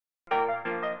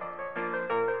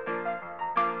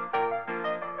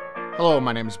Hello,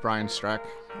 my name is Brian Streck.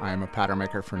 I am a pattern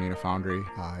maker for Neenah Foundry.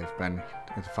 I've been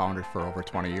at the foundry for over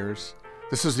 20 years.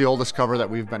 This is the oldest cover that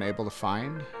we've been able to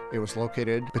find. It was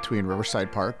located between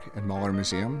Riverside Park and Muller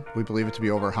Museum. We believe it to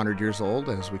be over 100 years old,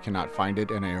 as we cannot find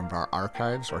it in any of our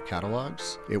archives or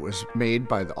catalogs. It was made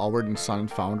by the Allward & Son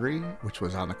Foundry, which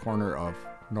was on the corner of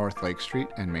North Lake Street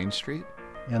and Main Street.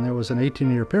 And there was an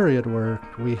 18-year period where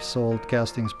we sold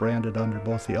castings branded under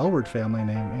both the Allward family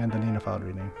name and the Neenah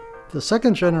Foundry name. The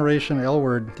second generation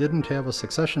Allward didn't have a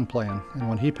succession plan, and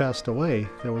when he passed away,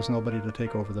 there was nobody to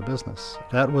take over the business.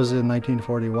 That was in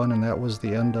 1941, and that was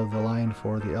the end of the line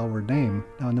for the Allward name.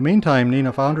 Now, in the meantime,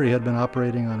 Neenah Foundry had been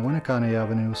operating on Winneconne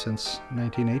Avenue since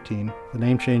 1918. The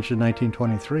name changed in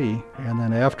 1923, and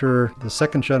then after the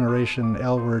second generation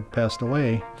Allward passed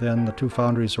away, then the two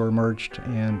foundries were merged,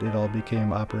 and it all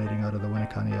became operating out of the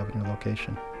Winneconne Avenue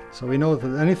location. So we know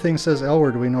that anything says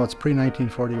Allward, we know it's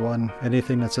pre-1941.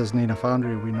 Anything that says Neenah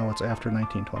Foundry, we know it's after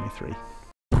 1923.